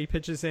ballpark that he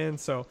pitches in.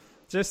 So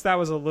just that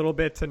was a little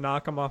bit to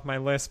knock him off my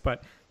list.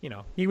 But,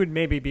 he would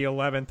maybe be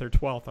 11th or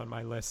 12th on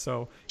my list.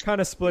 So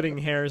kind of splitting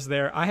hairs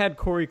there. I had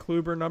Corey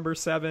Kluber number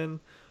 7.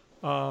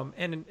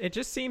 And it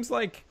just seems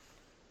like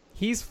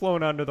he's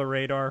flown under the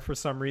radar for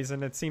some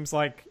reason. It seems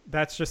like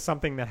that's just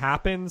something that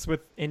happens with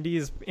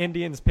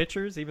Indians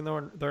pitchers, even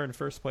though they're in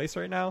first place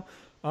right now.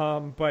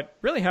 But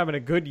really having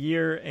a good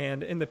year.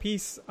 And in the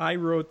piece, I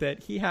wrote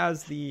that he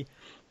has the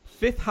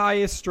 5th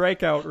highest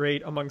strikeout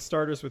rate among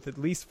starters with at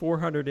least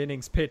 400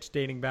 innings pitched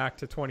dating back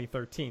to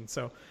 2013.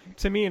 So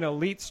to me, an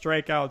elite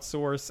strikeout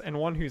source and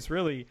one who's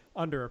really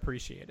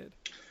underappreciated.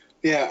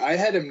 Yeah, I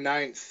had him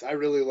ninth. I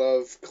really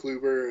love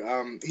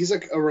Kluber. He's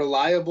like a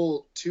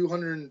reliable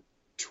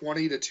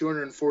 220 to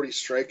 240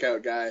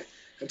 strikeout guy.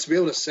 And to be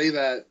able to say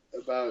that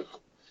about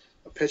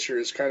a pitcher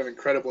is kind of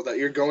incredible, that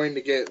you're going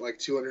to get like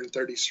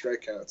 230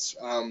 strikeouts.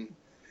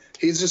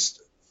 He's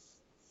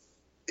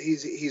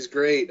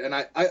great. And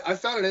I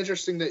found it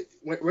interesting that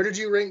where did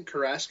you rank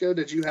Carrasco?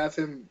 Did you have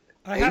him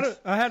eighth?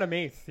 I had him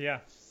eighth, yeah.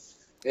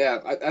 Yeah,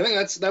 I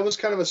think that was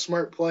kind of a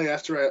smart play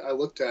after I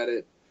looked at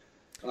it.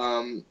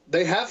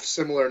 They have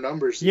similar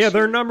numbers. Yeah,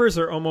 their numbers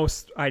are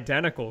almost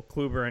identical,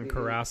 Kluber and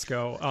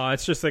Carrasco.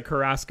 It's just that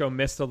Carrasco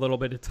missed a little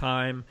bit of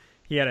time.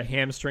 He had a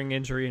hamstring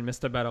injury and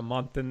missed about a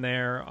month in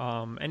there.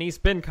 And he's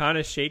been kind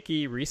of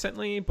shaky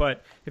recently,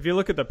 but if you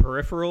look at the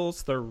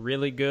peripherals, they're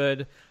really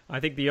good. I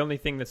think the only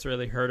thing that's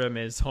really hurt him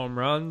is home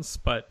runs,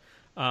 but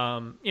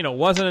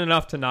wasn't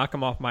enough to knock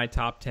him off my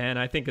top 10.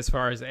 I think as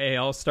far as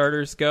AL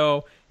starters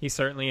go, he's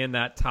certainly in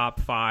that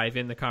top 5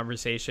 in the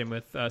conversation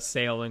with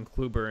Sale and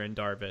Kluber and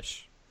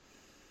Darvish.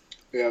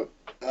 Yeah.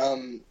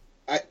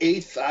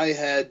 Eighth, I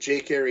had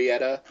Jake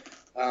Arrieta.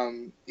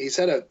 He's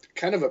had a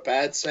kind of a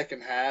bad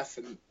second half,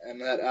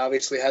 and that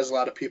obviously has a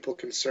lot of people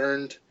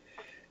concerned.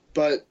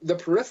 But the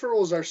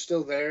peripherals are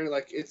still there.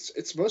 Like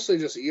it's mostly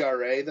just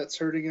ERA that's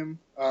hurting him.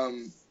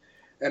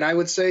 And I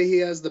would say he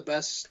has the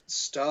best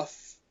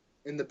stuff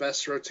in the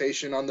best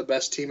rotation on the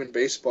best team in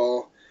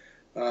baseball.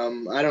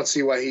 I don't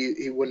see why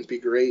he wouldn't be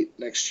great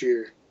next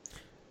year.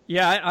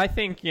 Yeah, I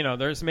think,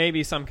 there's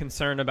maybe some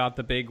concern about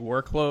the big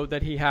workload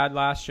that he had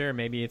last year.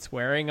 Maybe it's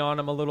wearing on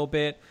him a little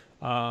bit.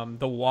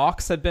 The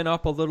walks have been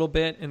up a little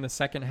bit in the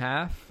second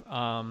half.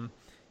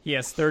 He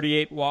has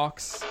 38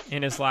 walks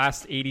in his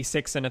last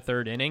 86 and a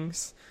third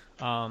innings.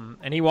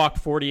 And he walked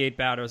 48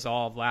 batters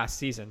all of last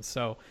season.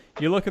 So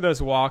you look at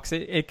those walks,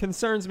 it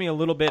concerns me a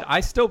little bit.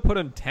 I still put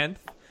him 10th.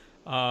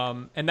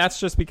 And that's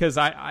just because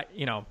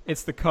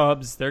it's the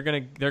Cubs. They're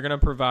gonna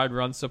provide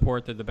run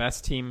support. They're the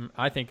best team,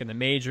 I think, in the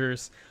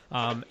majors.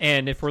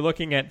 And if we're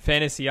looking at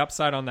fantasy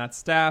upside on that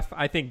staff,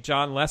 I think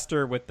John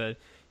Lester, with the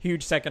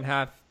huge second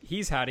half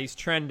he's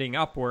trending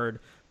upward.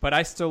 But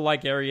I still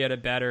like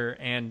Arrieta better,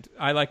 and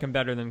I like him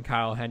better than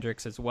Kyle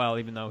Hendricks as well,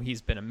 even though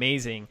he's been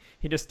amazing.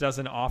 He just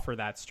doesn't offer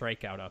that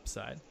strikeout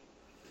upside.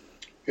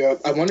 Yeah,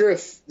 I wonder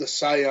if the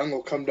Cy Young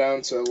will come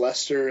down to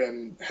Lester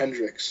and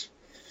Hendricks.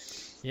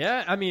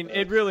 Yeah, I mean,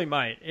 it really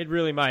might. It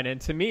really might. And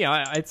to me,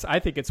 I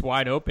think it's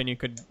wide open. You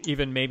could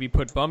even maybe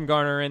put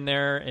Bumgarner in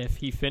there if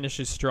he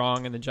finishes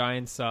strong and the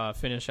Giants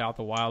finish out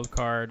the wild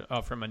card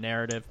from a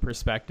narrative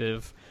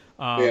perspective.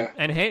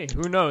 And hey,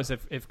 who knows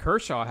if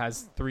Kershaw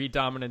has 3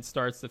 dominant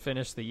starts to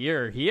finish the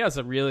year, he has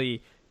a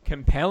really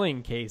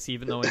compelling case,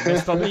 even though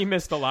he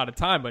missed a lot of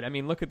time. But I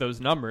mean, look at those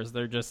numbers;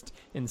 they're just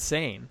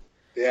insane.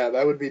 Yeah,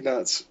 that would be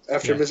nuts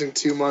after missing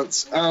 2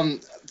 months.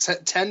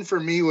 10 for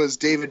me was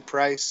David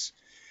Price.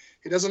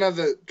 He doesn't have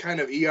the kind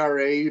of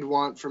ERA you'd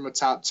want from a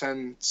top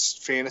 10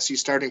 fantasy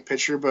starting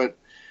pitcher, but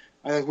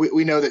I think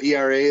we know that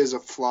ERA is a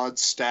flawed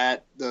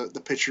stat.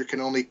 The pitcher can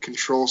only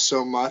control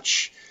so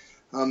much.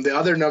 The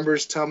other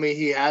numbers tell me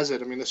he has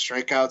it. I mean, the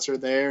strikeouts are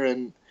there,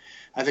 and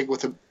I think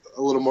with a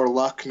little more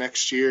luck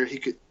next year, he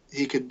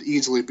could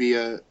easily be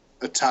a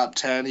top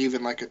 10,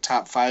 even like a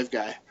top 5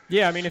 guy.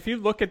 Yeah, I mean, if you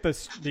look at the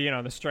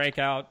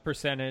strikeout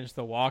percentage,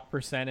 the walk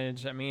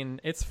percentage, I mean,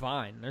 it's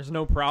fine. There's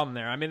no problem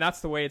there. I mean,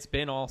 that's the way it's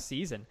been all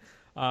season.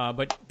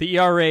 But the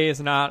ERA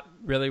is not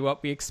really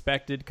what we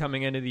expected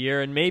coming into the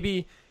year, and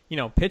maybe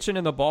pitching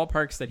in the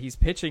ballparks that he's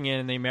pitching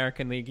in the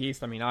American League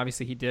East. I mean,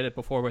 obviously he did it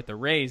before with the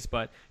Rays,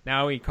 but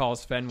now he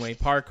calls Fenway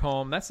Park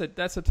home. That's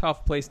a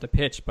tough place to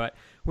pitch, but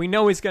we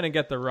know he's going to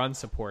get the run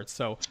support.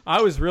 So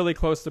I was really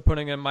close to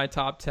putting him in my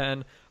top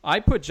 10. I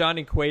put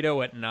Johnny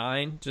Cueto at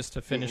 9 just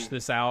to finish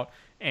this out,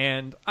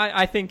 and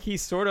I think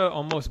he's sort of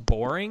almost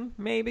boring,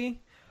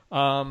 maybe,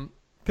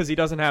 because he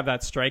doesn't have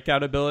that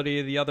strikeout ability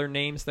of the other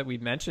names that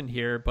we've mentioned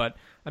here. But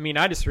I mean,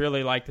 I just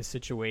really like the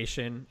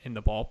situation in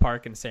the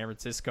ballpark in San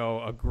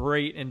Francisco. A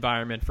great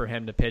environment for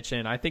him to pitch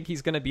in. I think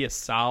he's going to be a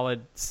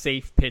solid,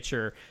 safe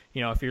pitcher.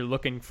 If you're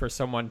looking for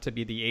someone to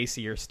be the ace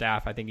of your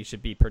staff, I think you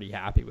should be pretty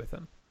happy with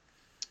him.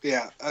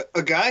 Yeah,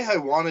 a guy I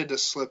wanted to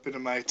slip into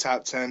my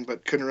top 10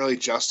 but couldn't really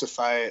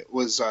justify it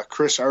was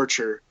Chris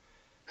Archer,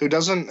 who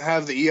doesn't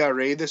have the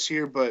ERA this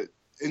year, but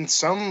in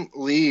some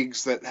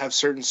leagues that have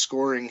certain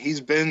scoring, he's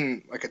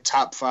been like a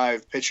top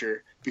 5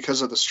 pitcher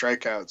because of the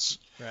strikeouts.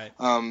 Right.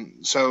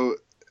 So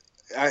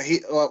he,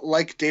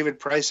 like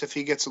David Price, if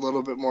he gets a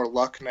little bit more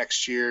luck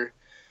next year,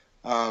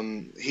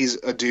 he's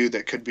a dude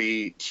that could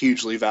be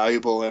hugely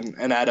valuable and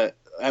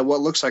at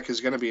what looks like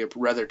is going to be a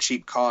rather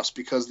cheap cost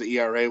because the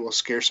ERA will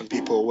scare some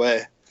people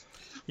away.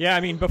 Yeah,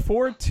 I mean,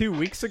 before 2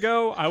 weeks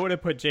ago, I would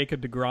have put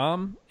Jacob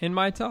deGrom in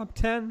my top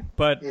 10,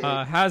 but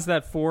has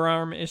that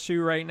forearm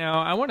issue right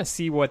now. I want to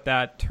see what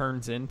that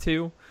turns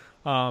into.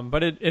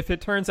 But if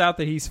it turns out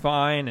that he's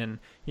fine and,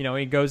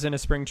 he goes into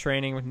spring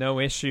training with no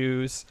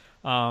issues,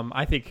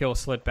 I think he'll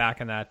slip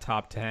back in that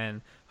top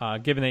 10.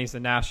 given that he's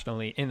in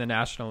the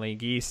National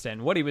League East,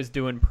 and what he was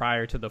doing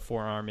prior to the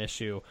forearm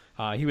issue.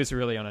 He was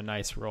really on a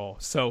nice roll.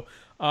 So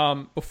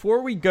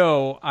before we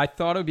go, I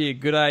thought it would be a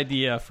good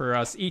idea for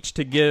us each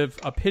to give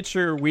a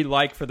pitcher we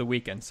like for the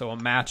weekend. So a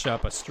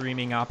matchup, a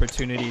streaming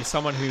opportunity,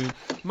 someone who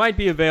might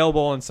be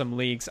available in some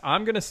leagues.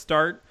 I'm going to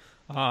start,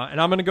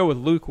 and I'm going to go with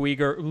Luke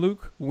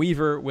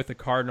Weaver with the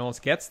Cardinals.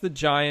 Gets the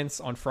Giants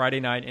on Friday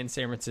night in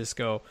San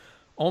Francisco.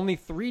 Only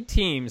 3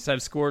 teams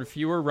have scored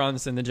fewer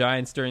runs than the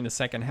Giants during the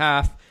second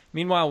half.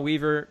 Meanwhile,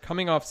 Weaver,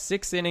 coming off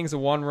 6 innings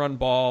of 1-run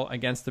ball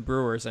against the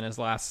Brewers in his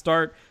last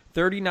start,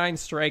 39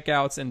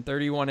 strikeouts in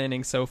 31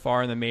 innings so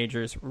far in the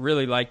majors.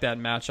 Really like that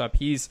matchup.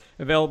 He's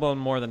available in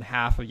more than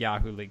half of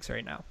Yahoo leagues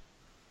right now.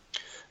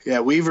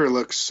 Yeah, Weaver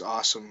looks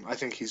awesome. I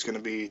think he's going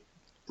to be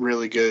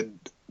really good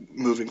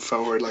moving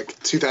forward,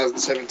 like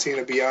 2017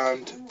 and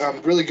beyond.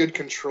 Really good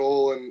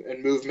control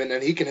and movement,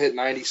 and he can hit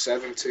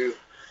 97 too.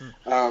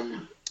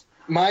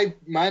 My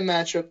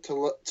matchup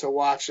to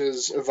watch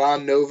is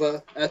Ivan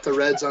Nova at the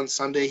Reds on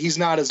Sunday. He's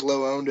not as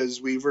low owned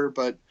as Weaver,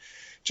 but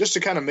just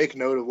to kind of make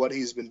note of what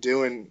he's been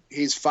doing,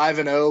 he's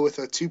 5-0 with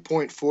a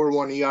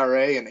 2.41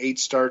 ERA and 8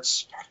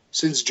 starts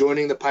since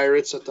joining the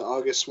Pirates at the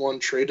August 1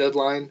 trade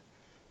deadline.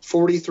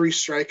 43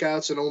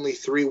 strikeouts and only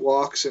 3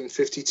 walks in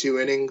 52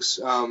 innings.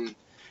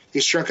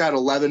 He struck out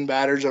 11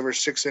 batters over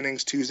 6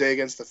 innings Tuesday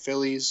against the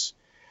Phillies.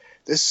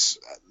 This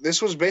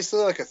was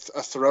basically like a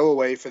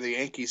throwaway for the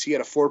Yankees. He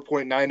had a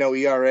 4.90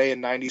 ERA and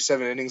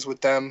 97 innings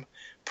with them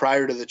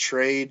prior to the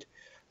trade,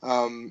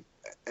 and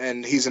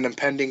he's an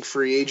impending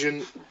free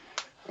agent.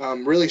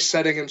 Really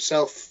setting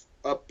himself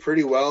up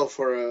pretty well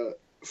for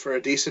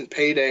a decent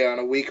payday on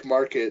a weak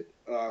market.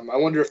 I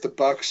wonder if the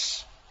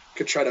Bucks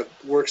could try to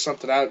work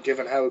something out,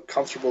 given how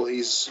comfortable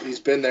he's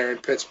been there in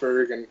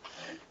Pittsburgh and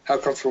how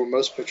comfortable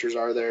most pitchers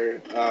are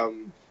there.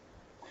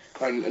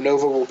 And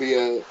Nova will be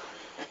a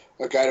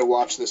guy to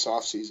watch this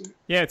offseason.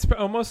 Yeah, it's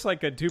almost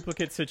like a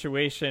duplicate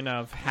situation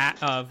of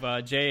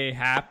J.A.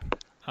 Happ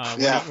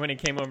when he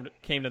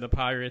came to the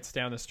Pirates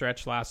down the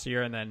stretch last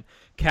year and then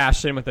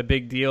cashed in with a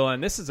big deal.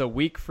 And this is a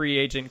weak free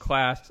agent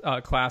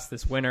class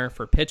this winter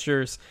for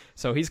pitchers,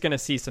 so he's going to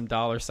see some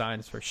dollar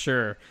signs for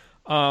sure.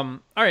 All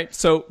right,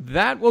 so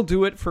that will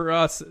do it for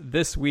us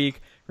this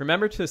week.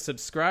 Remember to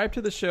subscribe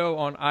to the show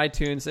on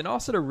iTunes and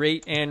also to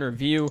rate and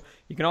review.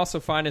 You can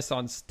also find us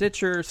on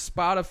Stitcher,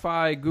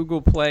 Spotify,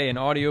 Google Play, and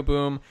Audio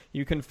Boom.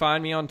 You can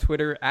find me on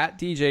Twitter at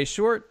DJ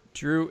Short.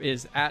 Drew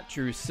is at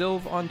Drew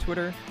Silv on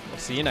Twitter. We'll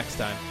see you next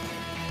time.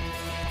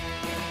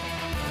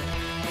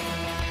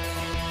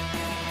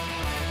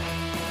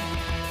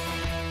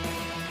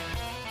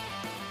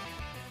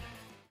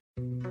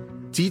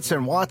 Dietz &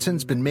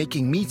 Watson's been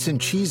making meats and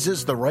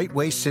cheeses the right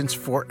way since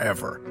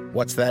forever.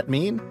 What's that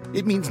mean?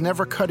 It means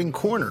never cutting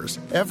corners,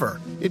 ever.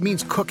 It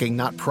means cooking,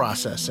 not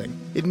processing.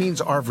 It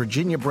means our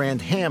Virginia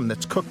brand ham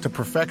that's cooked to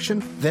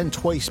perfection, then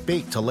twice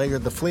baked to layer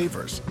the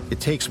flavors. It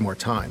takes more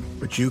time,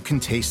 but you can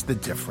taste the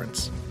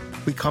difference.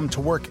 We come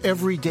to work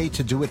every day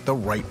to do it the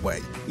right way,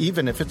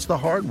 even if it's the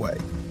hard way.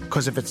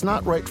 Because if it's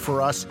not right for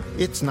us,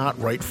 it's not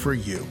right for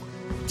you.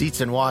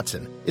 Dietz &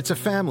 Watson, it's a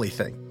family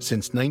thing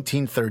since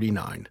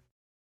 1939.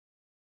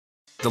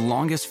 The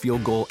longest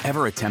field goal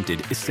ever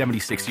attempted is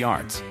 76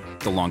 yards.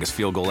 The longest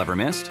field goal ever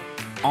missed?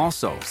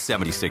 Also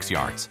 76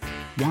 yards.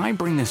 Why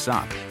bring this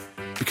up?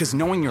 Because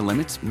knowing your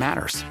limits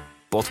matters,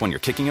 both when you're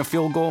kicking a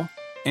field goal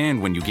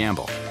and when you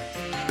gamble.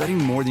 Betting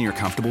more than you're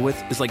comfortable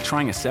with is like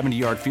trying a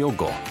 70-yard field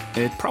goal.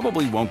 It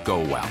probably won't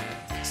go well.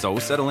 So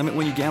set a limit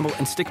when you gamble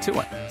and stick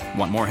to it.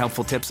 Want more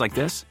helpful tips like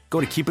this?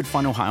 Go to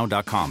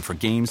keepitfunohio.com for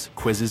games,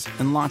 quizzes,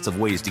 and lots of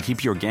ways to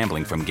keep your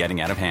gambling from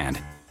getting out of hand.